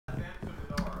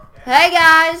Hey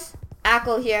guys,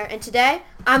 Akel here, and today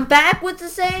I'm back with the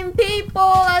same people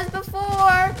as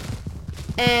before.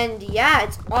 And yeah,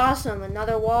 it's awesome.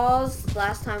 Another walls.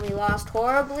 Last time we lost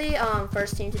horribly.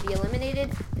 First team to be eliminated,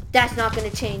 but that's not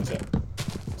gonna change it.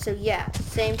 So yeah,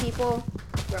 same people.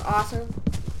 We're awesome.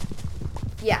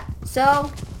 Yeah.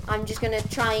 So I'm just gonna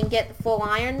try and get full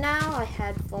iron now. I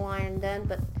had full iron then,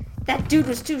 but that dude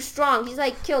was too strong. He's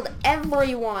like killed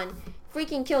everyone.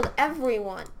 Freaking killed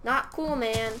everyone. Not cool,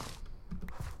 man.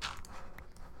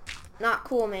 Not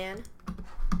cool, man.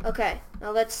 Okay,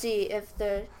 now let's see if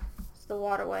there's the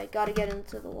waterway. Gotta get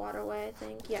into the waterway, I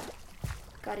think. Yeah.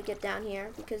 Gotta get down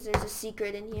here because there's a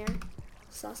secret in here.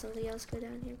 Saw somebody else go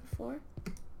down here before.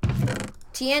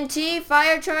 TNT,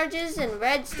 fire charges, and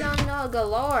redstone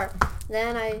galore.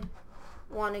 Then I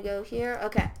want to go here.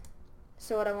 Okay.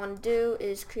 So what I want to do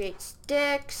is create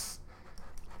sticks,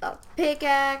 a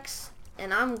pickaxe,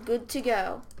 and I'm good to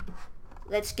go.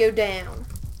 Let's go down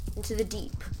into the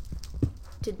deep.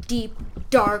 To deep,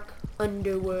 dark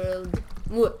underworld.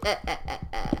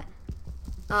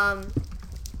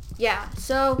 Yeah,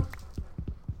 so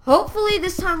hopefully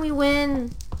this time we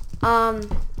win.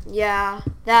 Yeah,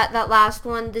 that last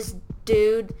one, this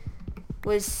dude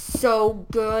was so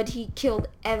good. He killed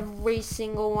every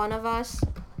single one of us.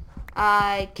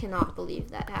 I cannot believe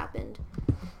that happened.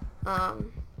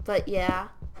 But yeah.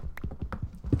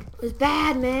 It was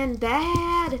bad, man,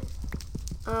 bad.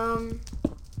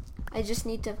 I just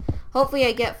need to, hopefully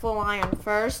I get full iron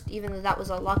first, even though that was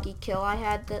a lucky kill I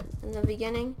had in the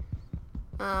beginning.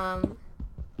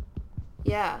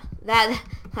 Yeah, that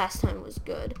last time was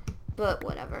good, but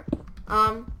whatever.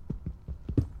 I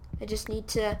just need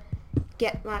to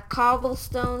get my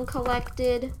cobblestone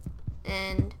collected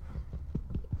and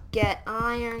get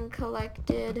iron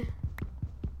collected,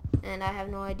 and I have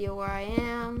no idea where I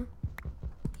am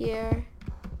here.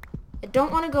 I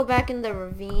don't want to go back in the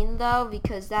ravine though,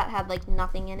 because that had like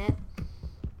nothing in it.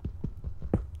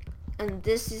 And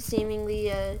this is seemingly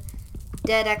a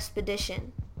dead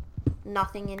expedition.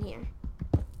 Nothing in here.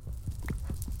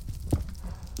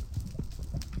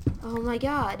 Oh my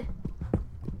god.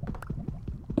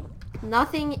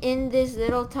 Nothing in this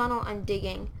little tunnel I'm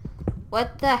digging.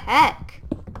 What the heck?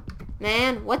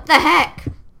 Man, what the heck?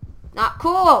 Not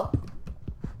cool.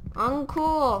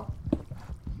 Uncool.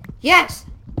 Yes!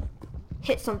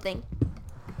 Hit something.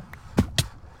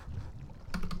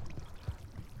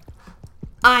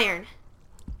 Iron.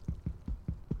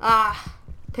 Ah,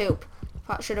 poop.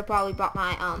 Should have probably brought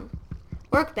my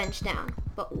workbench down.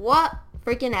 But what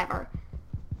freaking ever.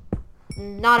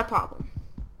 Not a problem.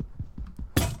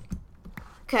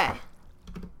 Okay.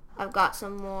 I've got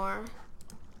some more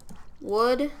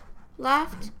wood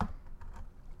left.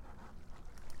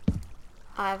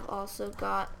 I've also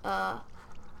got a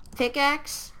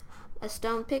pickaxe. A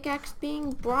stone pickaxe being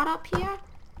brought up here,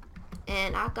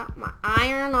 and I got my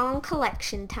iron on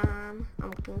collection time.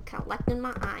 I'm collecting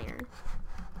my iron.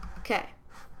 Okay,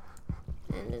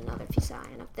 and another piece of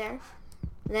iron up there.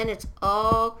 And then it's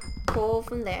all coal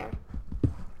from there.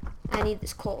 I need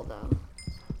this coal though.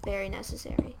 Very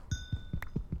necessary.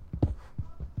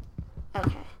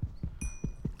 Okay.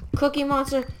 Cookie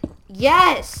monster.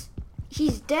 Yes!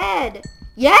 He's dead.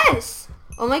 Yes!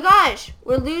 Oh my gosh,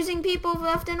 we're losing people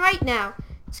left and right now.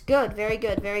 It's good, very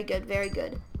good, very good, very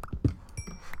good.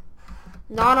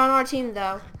 Not on our team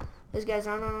though. Those guys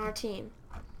aren't on our team.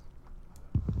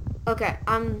 Okay,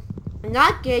 I'm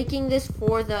not making this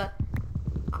for the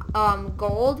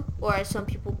gold, or as some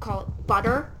people call it,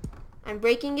 butter. I'm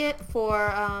breaking it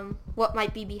for what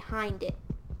might be behind it.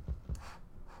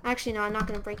 Actually, no, I'm not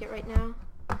gonna break it right now.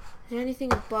 Is there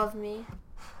anything above me?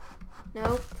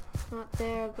 Nope, not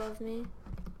there above me.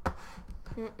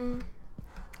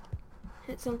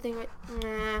 Hit something right.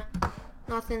 Nah,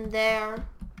 nothing there.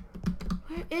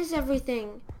 Where is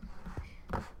everything?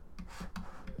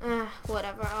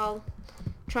 Whatever. I'll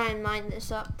try and mine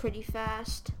this up pretty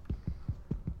fast.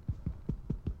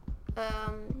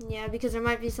 Yeah, because there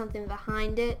might be something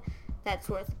behind it that's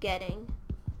worth getting,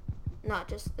 not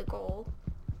just the gold.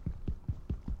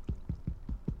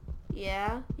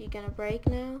 Yeah, you gonna break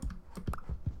now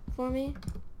for me?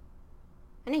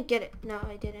 I didn't get it. No,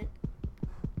 I didn't.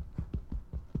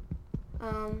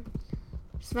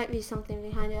 This might be something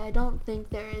behind it. I don't think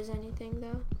there is anything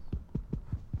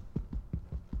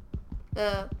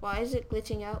though. Why is it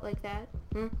glitching out like that?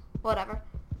 Whatever.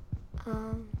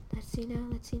 Let's see now,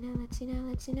 let's see now, let's see now,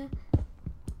 let's see now.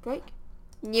 Break.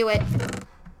 Knew it.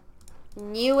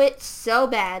 Knew it so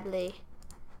badly.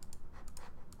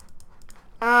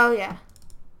 Oh yeah.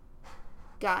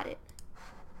 Got it.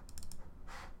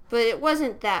 But it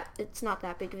wasn't that, it's not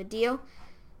that big of a deal.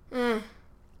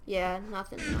 Yeah,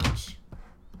 nothing much.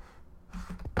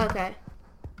 Okay.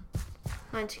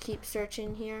 Time to keep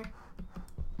searching here.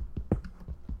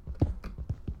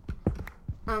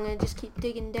 I'm gonna just keep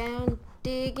digging down,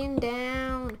 digging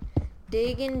down,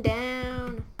 digging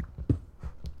down.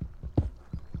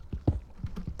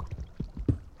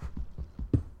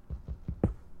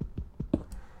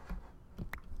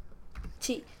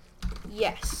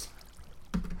 Yes.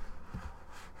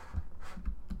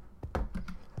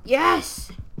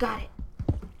 Yes! Got it.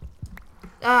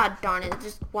 Ah, darn it.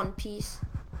 Just one piece.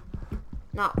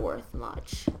 Not worth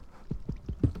much.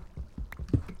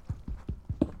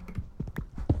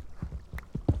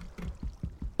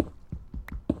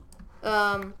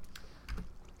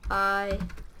 I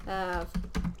have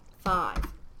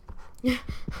 5.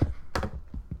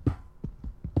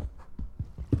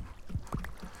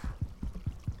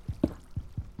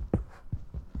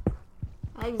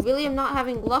 I really am not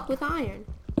having luck with iron.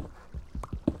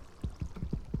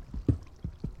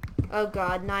 Oh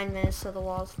god, 9 minutes so the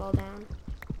walls fall down.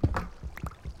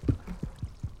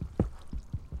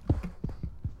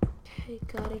 Okay,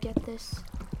 gotta get this.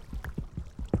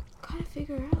 Gotta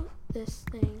figure out this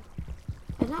thing.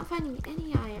 I'm not finding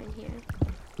any iron here.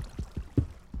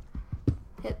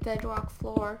 Hit bedrock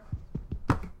floor.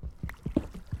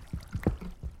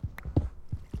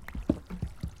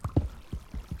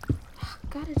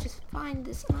 Gotta just find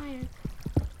this iron.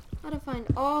 Gotta find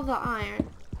all the iron.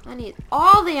 I need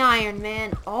all the iron,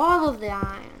 man. All of the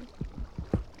iron.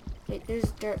 Wait,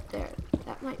 there's dirt there.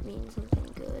 That might mean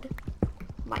something good.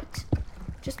 Might.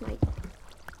 Just might.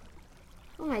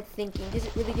 What am I thinking? Is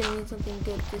it really gonna mean something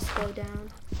good if this go down?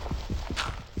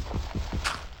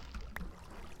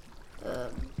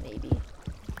 Maybe.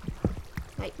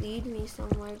 Might lead me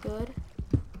somewhere good.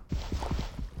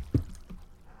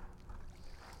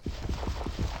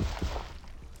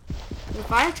 The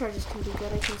fire charges can be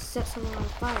good. I can set someone on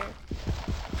fire.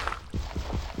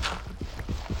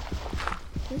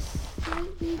 This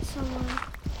might lead somewhere.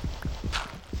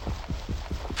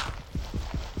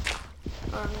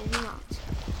 Or maybe not.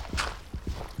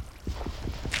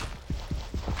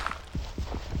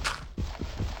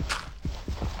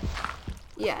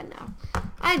 Yeah, no.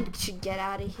 I should get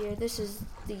out of here. This is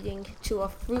leading to a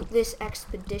fruitless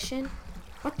expedition.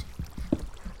 What?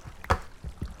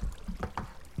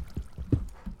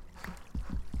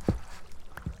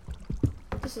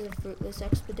 This is a fruitless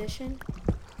expedition.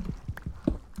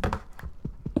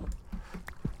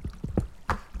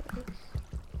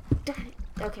 Darn it.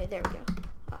 Okay, there we go.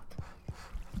 Up.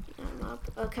 I'm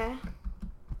up. Okay.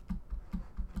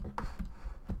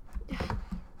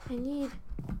 I need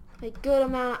a good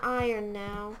amount of iron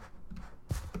now.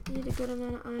 I need a good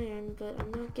amount of iron, but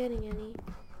I'm not getting any.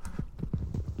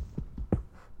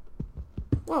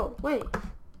 Whoa, wait.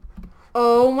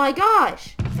 Oh my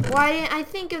gosh! Why didn't I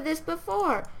think of this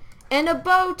before? And a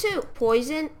bow too.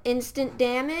 Poison, instant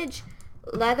damage,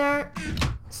 leather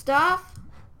stuff.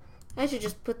 I should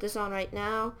just put this on right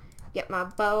now. Get my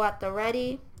bow at the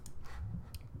ready.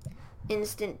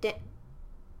 Instant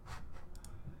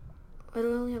Why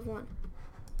do I only have one?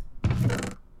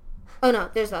 Oh no,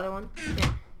 there's the other one.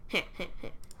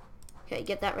 Okay,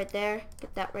 get that right there.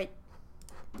 Get that right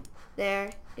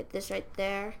there. Get this right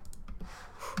there.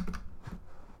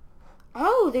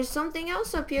 Oh, there's something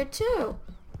else up here too.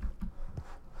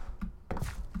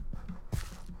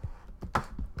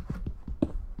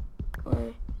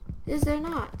 Or is there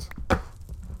not?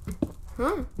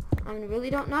 Huh? I really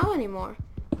don't know anymore.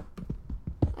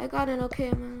 I got an okay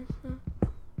amount.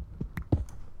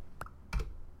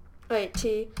 Wait,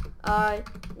 I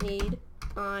need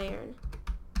iron.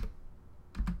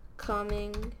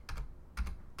 Coming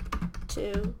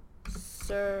to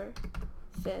surface.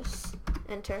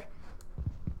 Enter.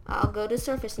 I'll go to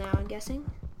surface now, I'm guessing.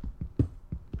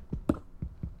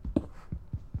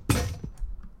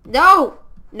 No!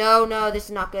 No, no, this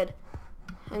is not good.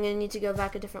 I'm gonna need to go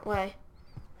back a different way.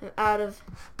 I'm out of...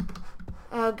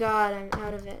 Oh god, I'm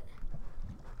out of it.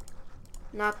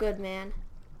 Not good, man.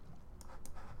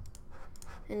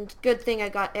 And good thing I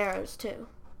got arrows, too.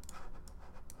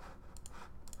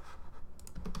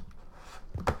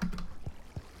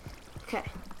 Okay.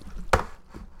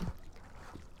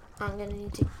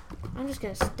 I'm just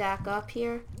gonna stack up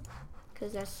here,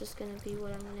 because that's just gonna be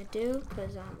what I'm gonna do,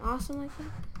 because I'm awesome like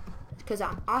that. Because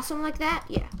I'm awesome like that?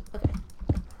 Yeah, okay.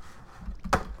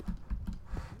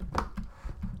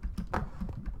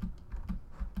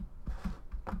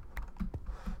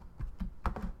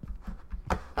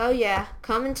 Oh yeah,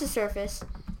 coming to surface.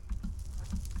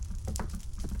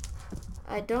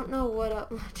 I don't know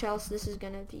what much else this is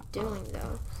gonna be doing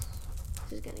though.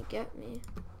 This is gonna get me.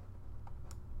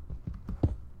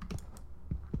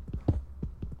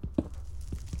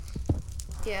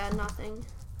 Yeah, nothing.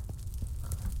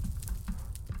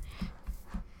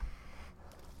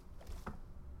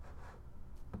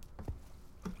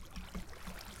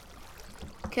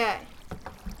 Okay.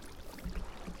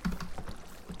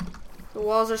 The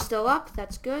walls are still up.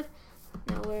 That's good.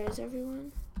 Now where is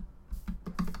everyone?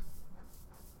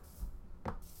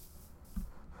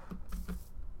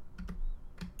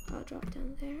 I'll drop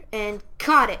down there. And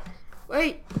caught it.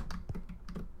 Wait.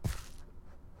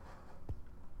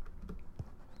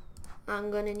 I'm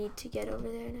gonna need to get over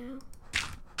there now.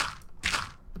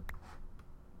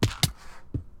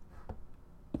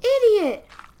 Idiot!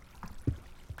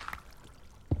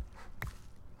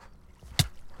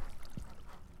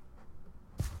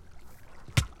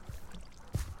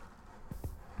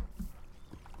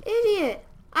 Idiot!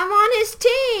 I'm on his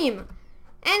team!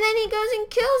 And then he goes and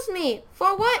kills me!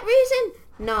 For what reason?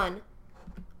 None.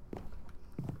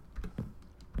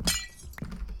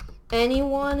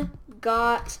 Anyone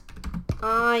got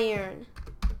iron?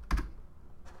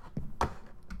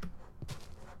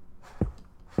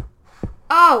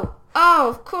 Oh,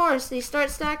 of course. They start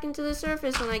stacking to the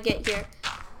surface when I get here.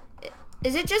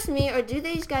 Is it just me, or do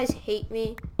these guys hate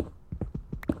me?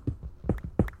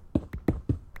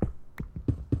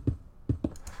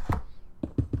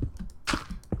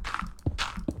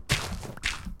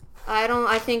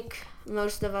 I think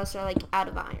most of us are like out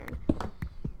of iron.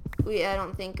 I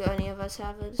don't think any of us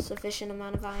have a sufficient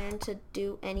amount of iron to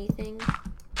do anything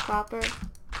proper.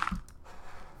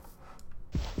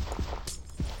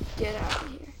 Get out of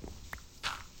here.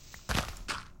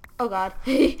 Oh god.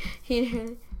 he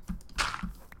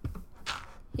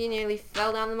nearly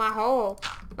fell down my hole.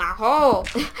 My hole!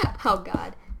 Oh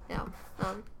god. No.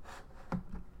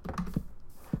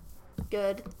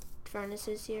 Good.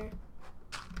 Furnaces here.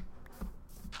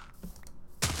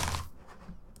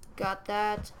 Got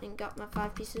that, and got my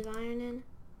 5 pieces of iron in.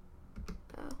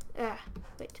 Oh,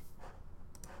 wait.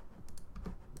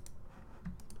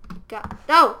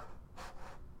 No!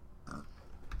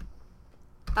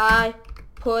 I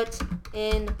put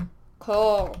in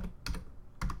coal.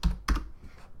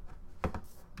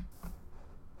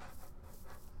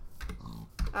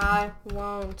 I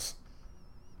won't.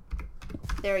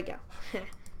 There we go.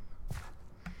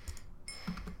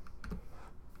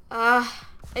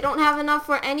 I don't have enough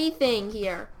for anything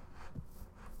here.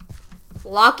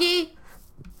 Lucky?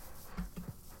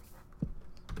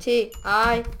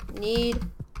 I need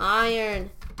iron.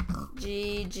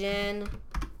 G-Gen.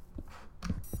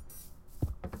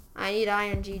 I need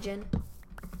iron, G-Gen.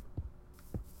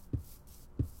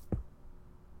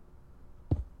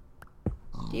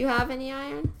 Do you have any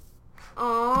iron?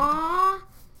 Aww.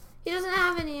 He doesn't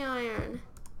have any iron.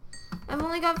 I've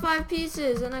only got 5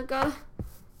 pieces, and I've got...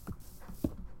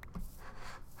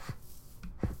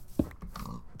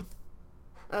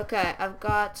 Okay, I've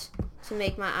got to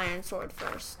make my iron sword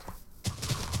first.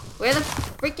 Where the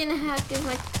freaking heck is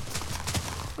my...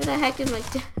 Where the heck is my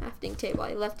crafting table?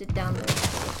 I left it down there.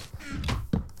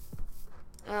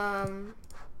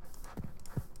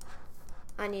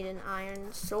 I need an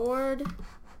iron sword.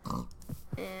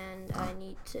 And I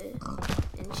need to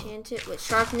enchant it with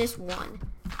sharpness 1.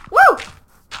 Woo!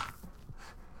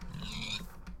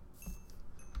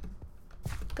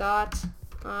 Got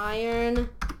iron.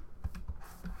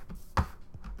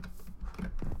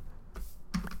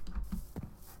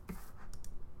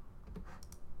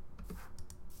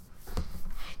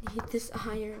 I need this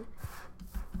iron.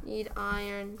 Need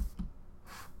iron.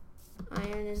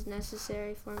 Iron is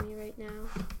necessary for me right now.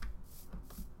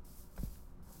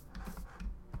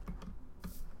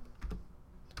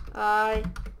 I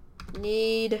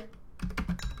need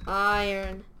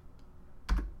iron.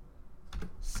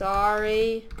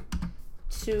 Sorry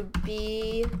to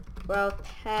be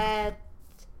repetitive.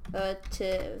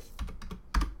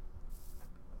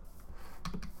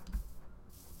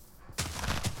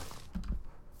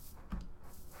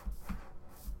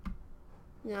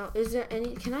 Now, is there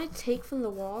any... Can I take from the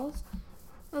walls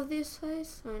of this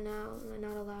place? Or no? Am I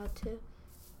not allowed to?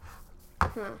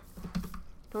 Huh.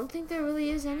 Don't think there really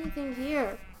is anything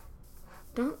here.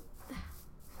 Don't...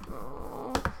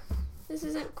 Oh, this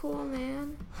isn't cool,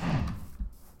 man.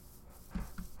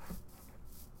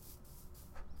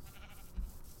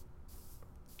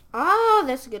 Oh,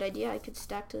 that's a good idea. I could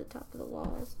stack to the top of the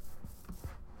walls.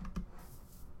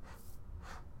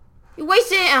 You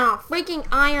wasted it on a freaking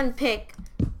iron pick.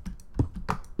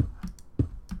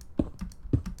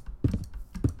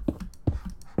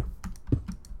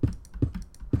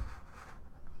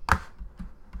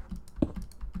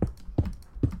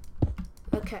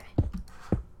 Okay.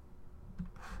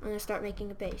 I'm gonna start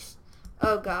making a base.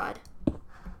 Oh god.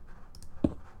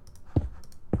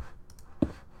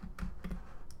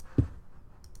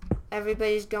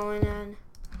 Everybody's going in.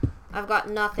 I've got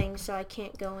nothing, so I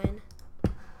can't go in.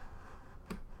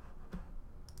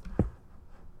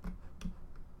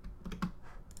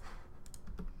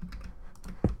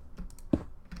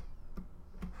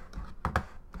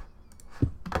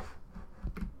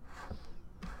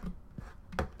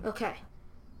 Okay.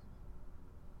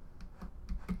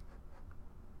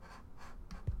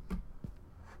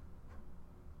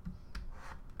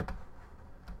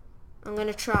 I'm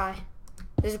gonna try.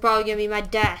 This is probably gonna be my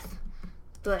death,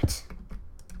 but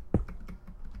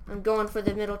I'm going for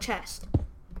the middle chest.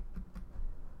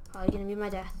 Probably gonna be my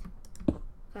death.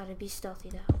 Gotta be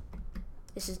stealthy though.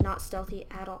 This is not stealthy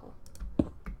at all,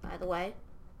 by the way.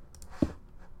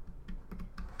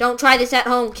 Don't try this at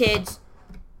home, kids.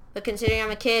 But considering I'm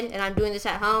a kid and I'm doing this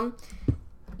at home,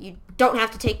 you don't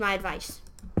have to take my advice.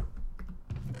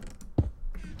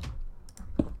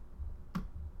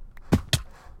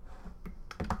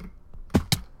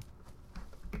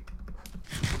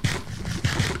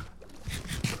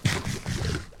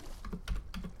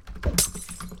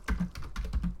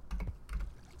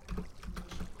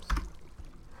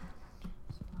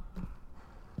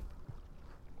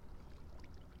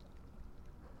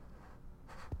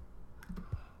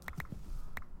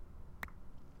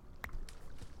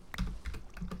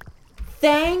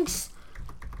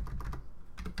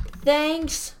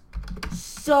 Thanks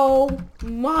so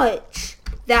much.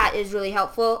 That is really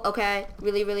helpful, okay?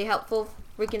 Really, really helpful.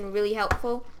 Freaking really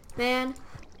helpful, man.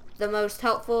 The most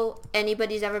helpful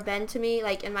anybody's ever been to me,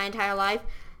 like, in my entire life.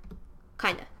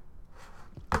 Kinda.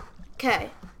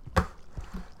 Okay.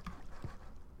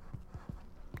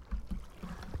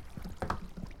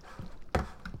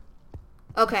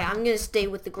 Okay, I'm gonna stay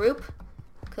with the group,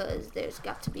 because there's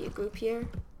got to be a group here.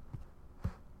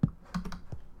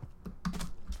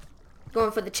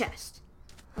 Going for the chest.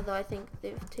 Although I think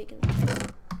they've taken the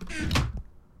chest.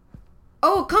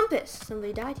 Oh, a compass!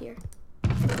 Somebody died here.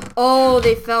 Oh,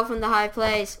 they fell from the high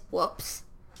place. Whoops.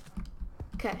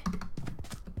 Okay.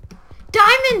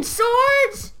 Diamond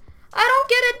swords! I don't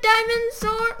get a diamond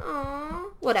sword.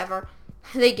 Aww. Whatever.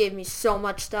 They gave me so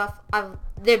much stuff.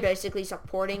 They're basically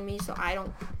supporting me, so I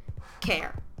don't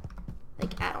care.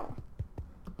 Like, at all.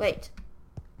 Wait.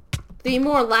 3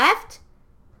 more left?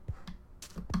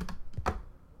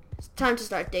 Time to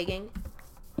start digging.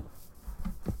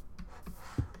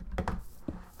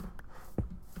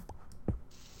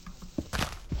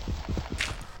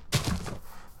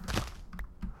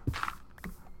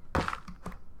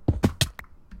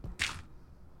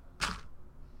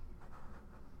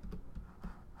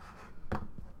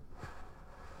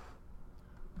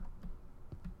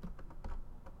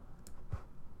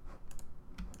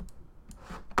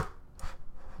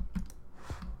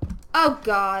 Oh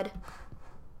God.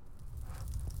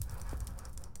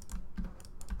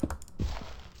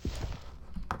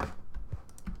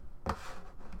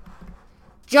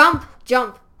 Jump!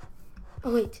 Jump!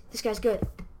 Oh wait, this guy's good.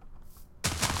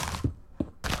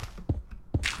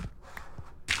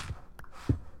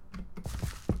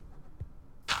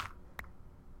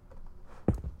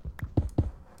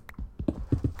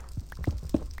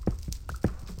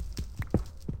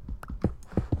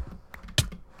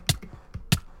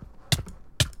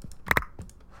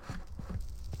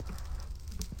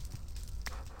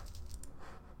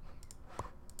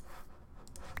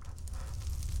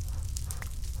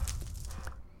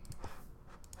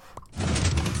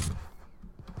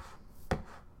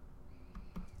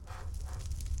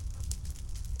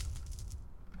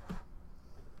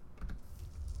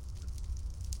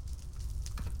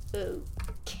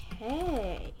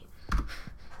 Okay.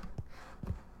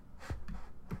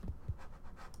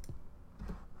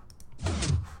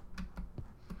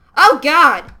 Oh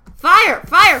God! Fire!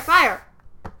 Fire! Fire!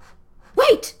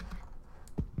 Wait!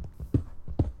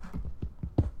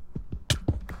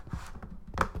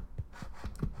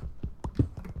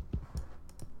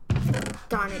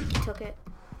 Darn it, he took it.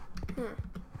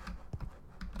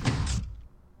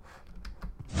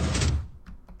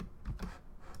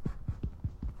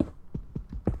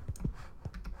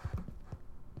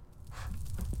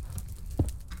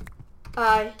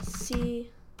 I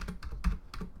see.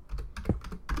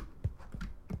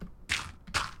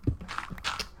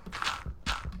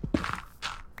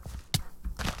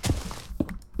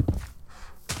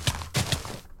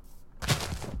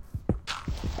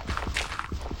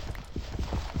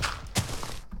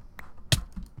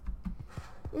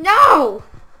 No!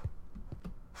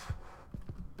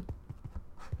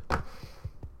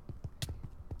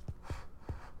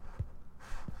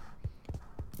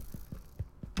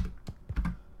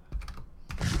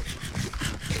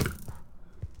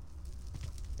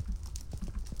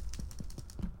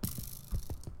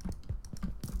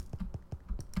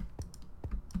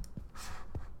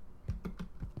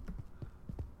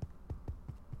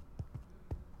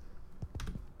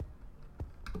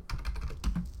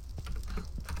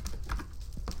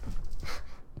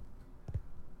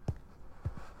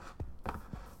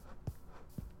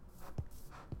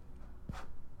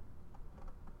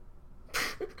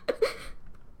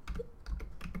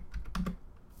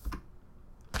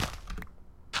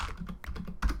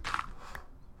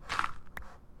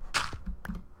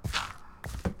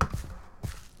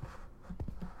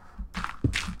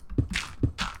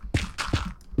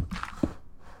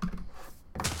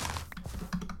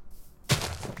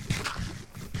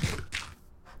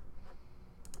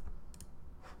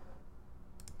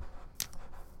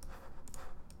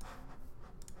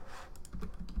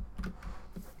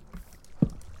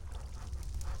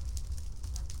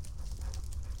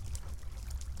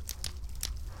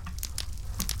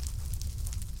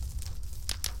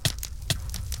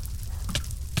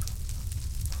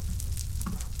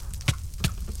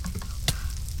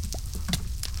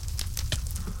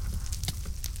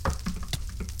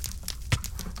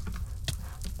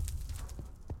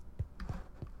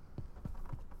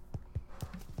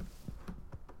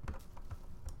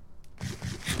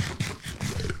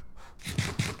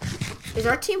 Is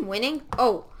our team winning?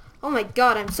 Oh my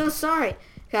god, I'm so sorry.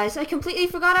 Guys, I completely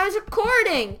forgot I was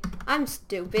recording. I'm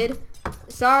stupid.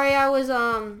 Sorry I was,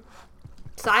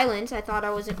 silent. I thought I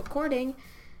wasn't recording.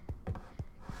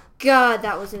 God,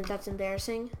 that's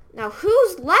embarrassing. Now,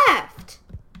 who's left?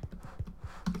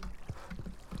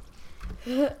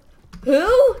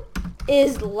 Who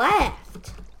is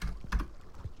left?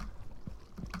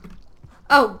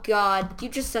 Oh god, you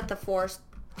just set the forest.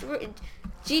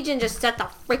 Jijin just set the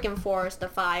freaking forest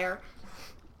afire.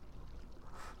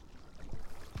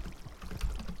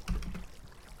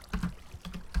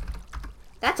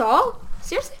 That's all?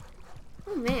 Seriously?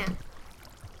 Oh man.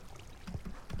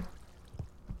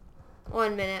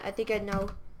 1 minute, I think I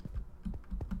know.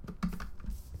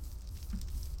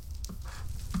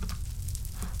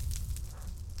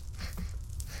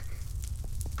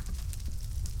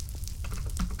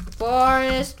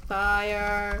 Forest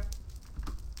fire.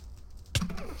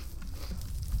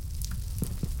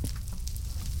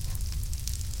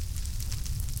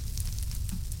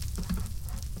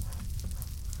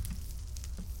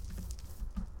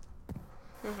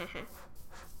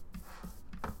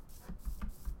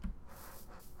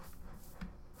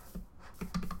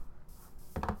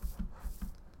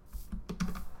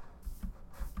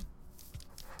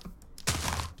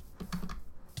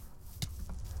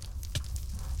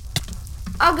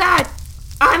 Oh god!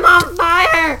 I'm on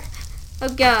fire! Oh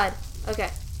god.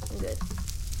 Okay, I'm good.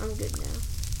 I'm good now.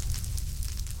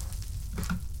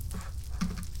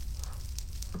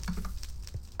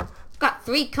 Got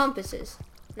 3 compasses.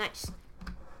 Nice.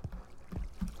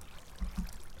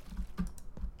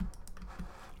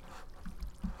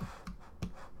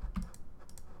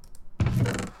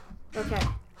 Okay.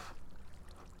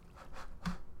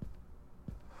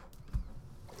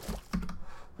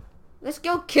 Let's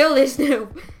go kill this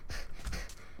noob.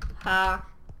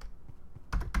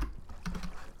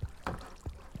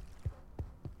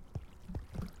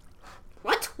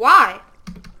 What? Why?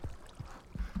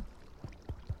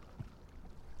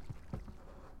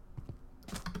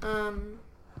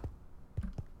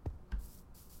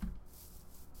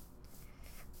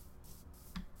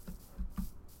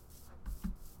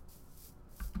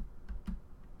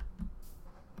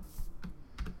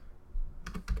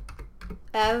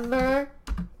 Ever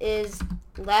is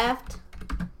left,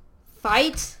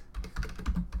 fight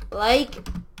like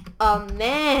a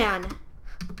man.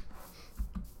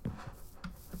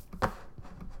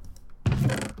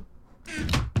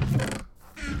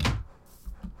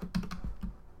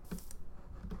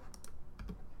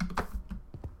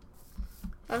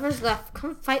 Whoever's left,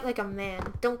 come fight like a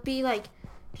man. Don't be like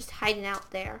just hiding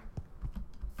out there.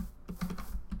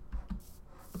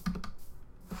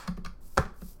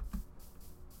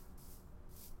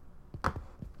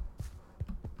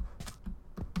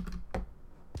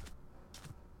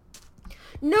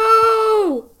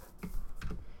 No!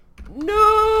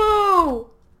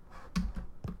 No!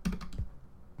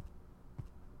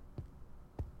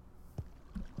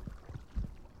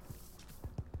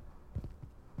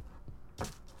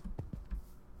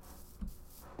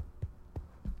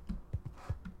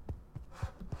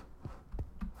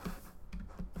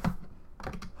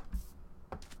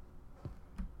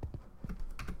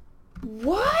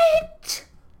 What?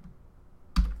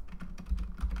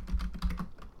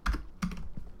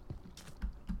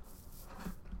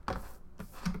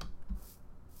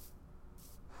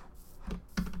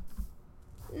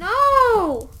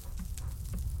 No!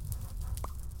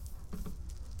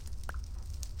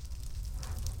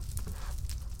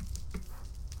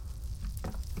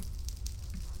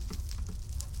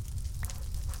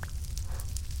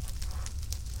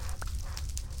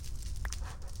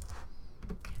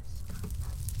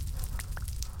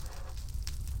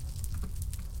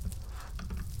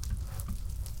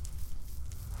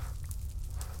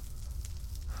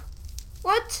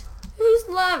 What? Who's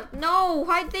left? No,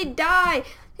 why'd they die?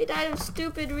 They died of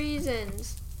stupid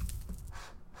reasons.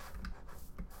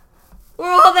 We're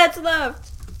all that's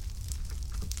left.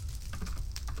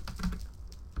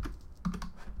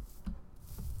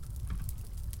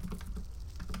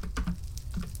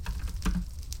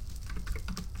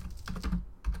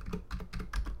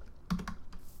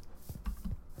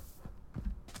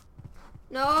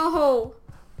 No.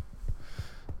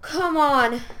 Come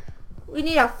on. We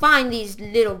need to find these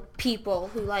little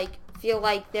people who like feel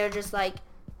like they're just like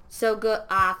so good.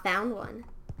 Ah, found one.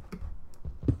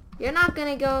 You're not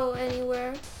gonna go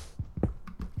anywhere.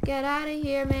 Get out of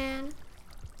here, man.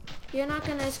 You're not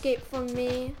gonna escape from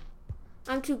me.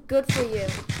 I'm too good for you.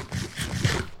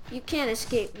 You can't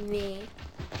escape me.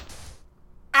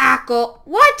 Akel.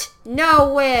 What?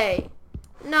 No way.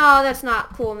 No, that's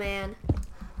not cool, man.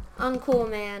 Uncool,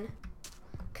 man.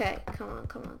 Okay, come on,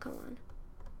 come on, come on.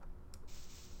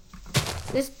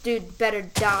 This dude better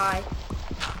die.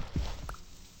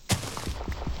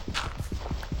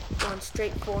 Going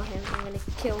straight for him. I'm gonna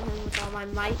kill him with all my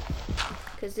might.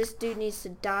 Because this dude needs to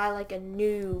die like a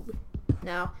noob.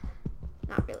 No,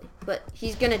 not really. But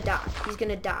he's gonna die. He's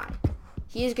gonna die.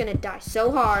 He is gonna die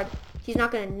so hard, he's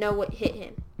not gonna know what hit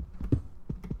him.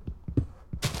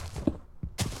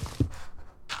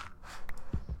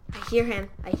 I hear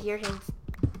him. I hear him.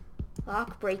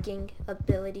 Lock breaking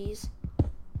abilities.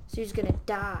 This dude's gonna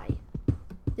die.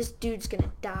 This dude's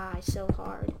gonna die so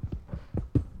hard.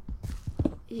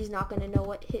 He's not gonna know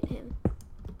what hit him.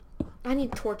 I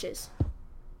need torches.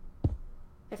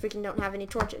 I freaking don't have any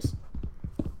torches.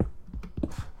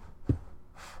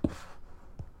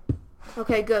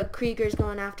 Okay, good. Krieger's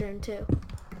going after him too.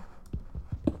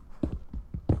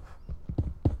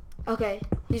 Okay,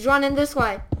 he's running this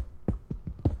way.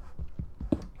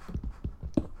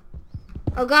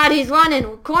 Oh god, he's running.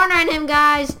 We're cornering him,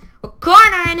 guys. We're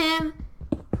cornering him.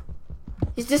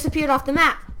 He's disappeared off the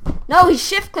map. No, he's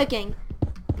shift clicking.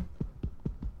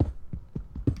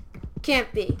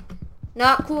 Can't be.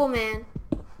 Not cool, man.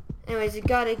 Anyways, you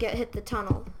gotta hit the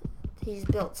tunnel he's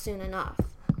built soon enough.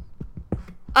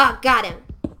 Ah, got him.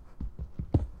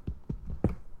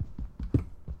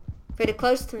 Pretty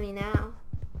close to me now.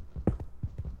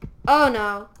 Oh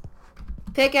no.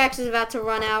 Pickaxe is about to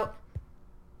run out.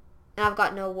 And I've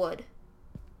got no wood.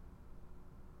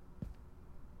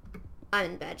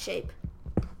 I'm in bad shape.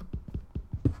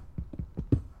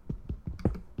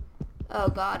 Oh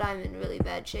god, I'm in really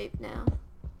bad shape now.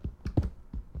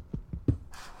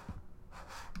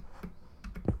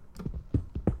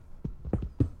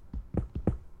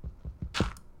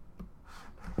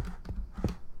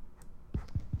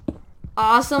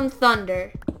 Awesome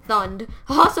thunder.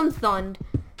 Awesome thund.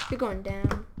 You're going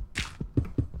down.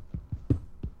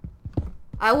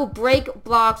 I will break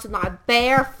blocks with my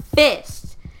bare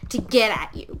fist to get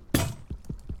at you.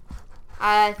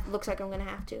 Looks like I'm gonna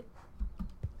have to.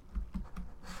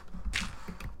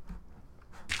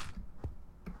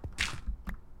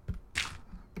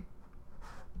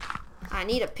 I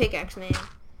need a pickaxe, man.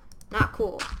 Not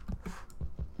cool.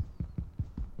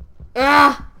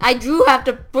 Ugh! I do have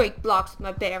to break blocks with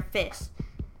my bare fist.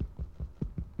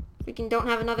 Freaking don't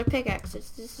have another pickaxe.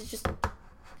 This is just...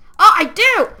 Oh, I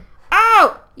do!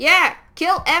 Oh! Yeah!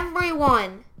 Kill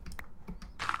everyone!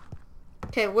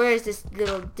 Okay, where is this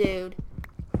little dude?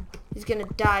 He's gonna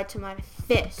die to my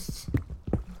fist.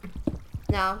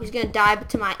 No, he's gonna die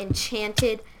to my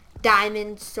enchanted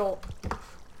diamond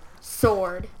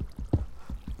sword.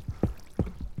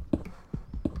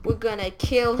 We're gonna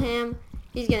kill him.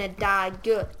 He's gonna die.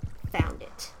 Good. Found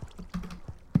it.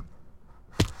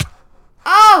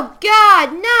 Oh,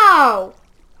 God, no!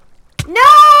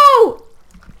 No!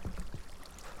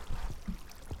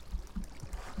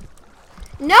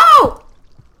 No!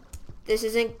 This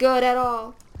isn't good at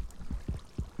all.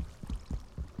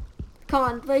 Come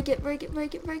on, break it, break it,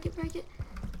 break it, break it, break it.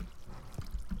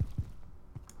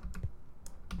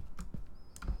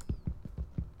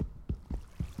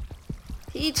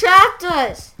 He trapped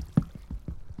us!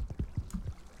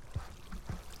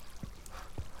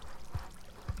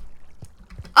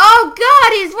 Oh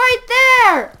God, he's right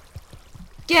there!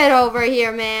 Get over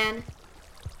here, man.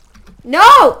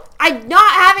 No! I'm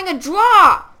not having a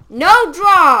draw! No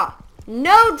draw!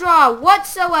 No draw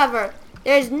whatsoever!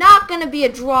 There's not gonna be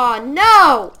a draw.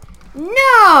 No!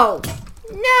 No!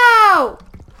 No!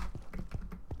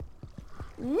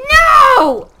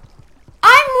 No!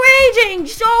 I'm raging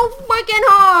so freaking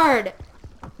hard!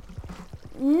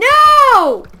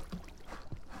 No!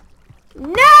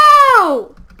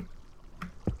 No!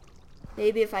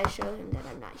 Maybe if I show him that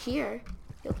I'm not here,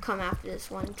 he'll come after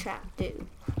this one trapped dude.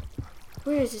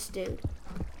 Where is this dude?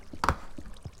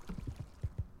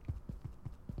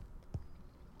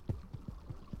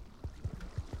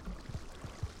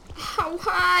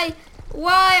 Why?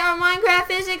 Why are Minecraft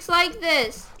physics like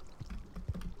this?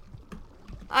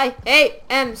 I hate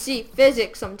MC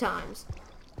physics sometimes.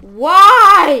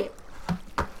 Why?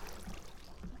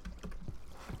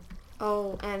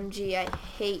 OMG, I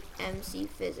hate MC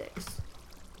physics.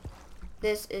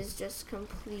 This is just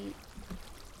complete.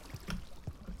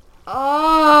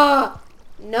 Oh,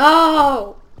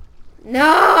 no.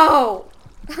 No.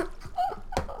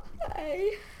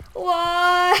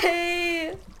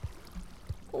 Why?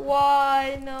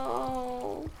 Why?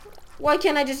 No. Why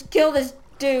can't I just kill this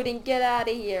dude and get out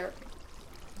of here?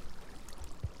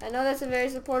 I know that's a very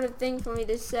supportive thing for me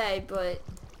to say, but...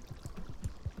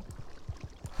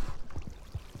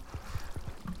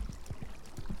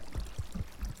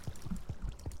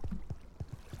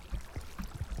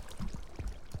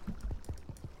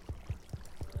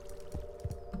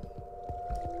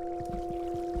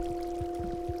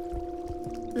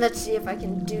 Let's see if I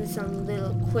can do some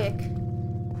little quick.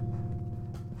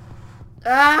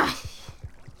 Ah!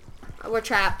 We're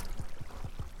trapped.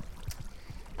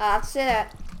 That's it.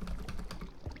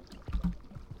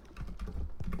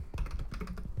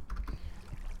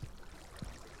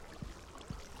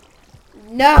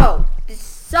 No! This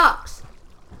sucks.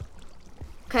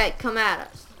 Okay, come at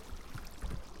us.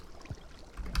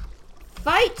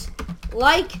 Fight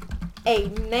like a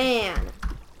man.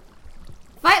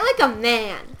 Fight like a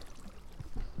man.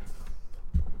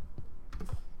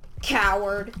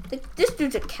 Coward. This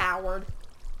dude's a coward.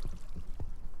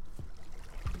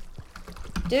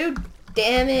 Do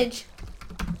damage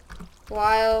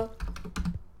while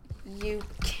you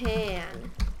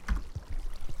can.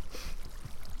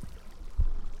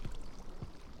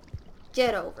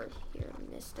 Get over here,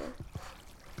 mister.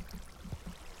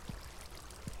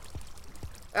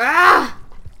 Ah!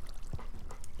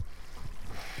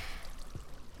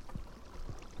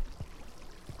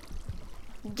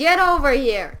 Get over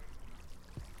here.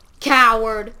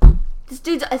 Coward. This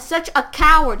dude's such a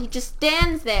coward. He just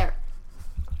stands there.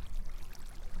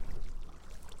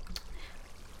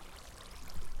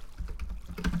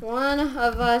 One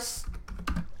of us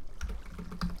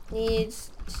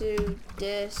needs to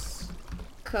disconnect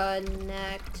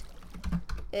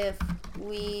if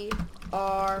we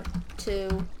are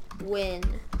to win.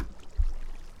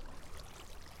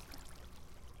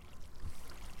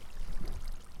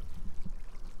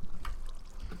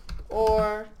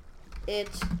 Or it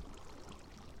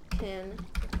can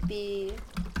be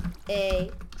a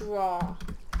draw.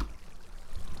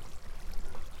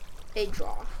 A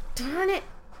draw. Darn it.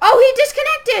 Oh, he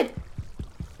disconnected!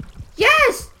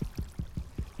 Yes!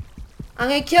 I'm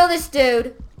gonna kill this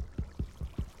dude.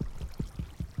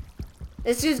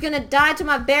 This dude's gonna die to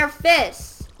my bare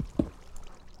fists.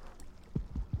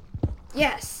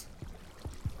 Yes.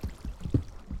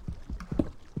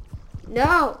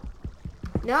 No.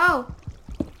 No.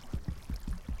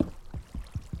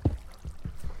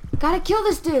 Gotta kill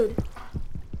this dude.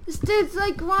 This dude's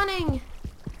like running.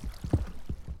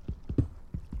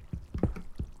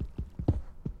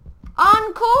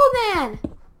 On Coleman.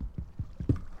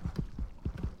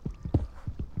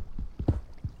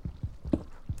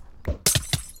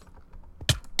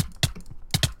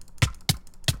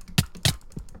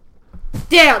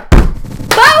 Down.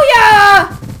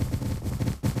 Booyah!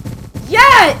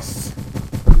 Yes!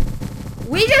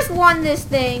 We just won this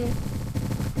thing.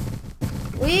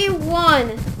 We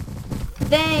won.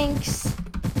 Thanks.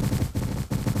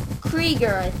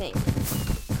 Krieger, I think.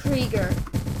 Krieger.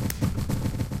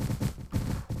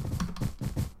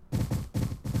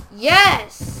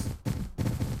 Yes!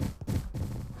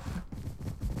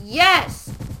 Yes!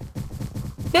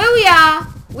 Booyah!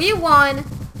 We won.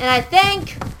 And I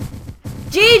thank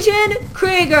Jigen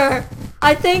Krieger.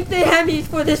 I thank the Emmys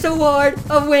for this award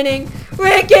of winning.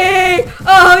 Ricky!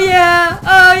 Oh yeah!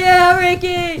 Oh yeah,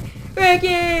 Ricky!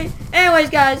 Ricky! Anyways,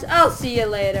 guys, I'll see you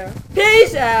later.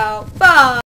 Peace out. Bye.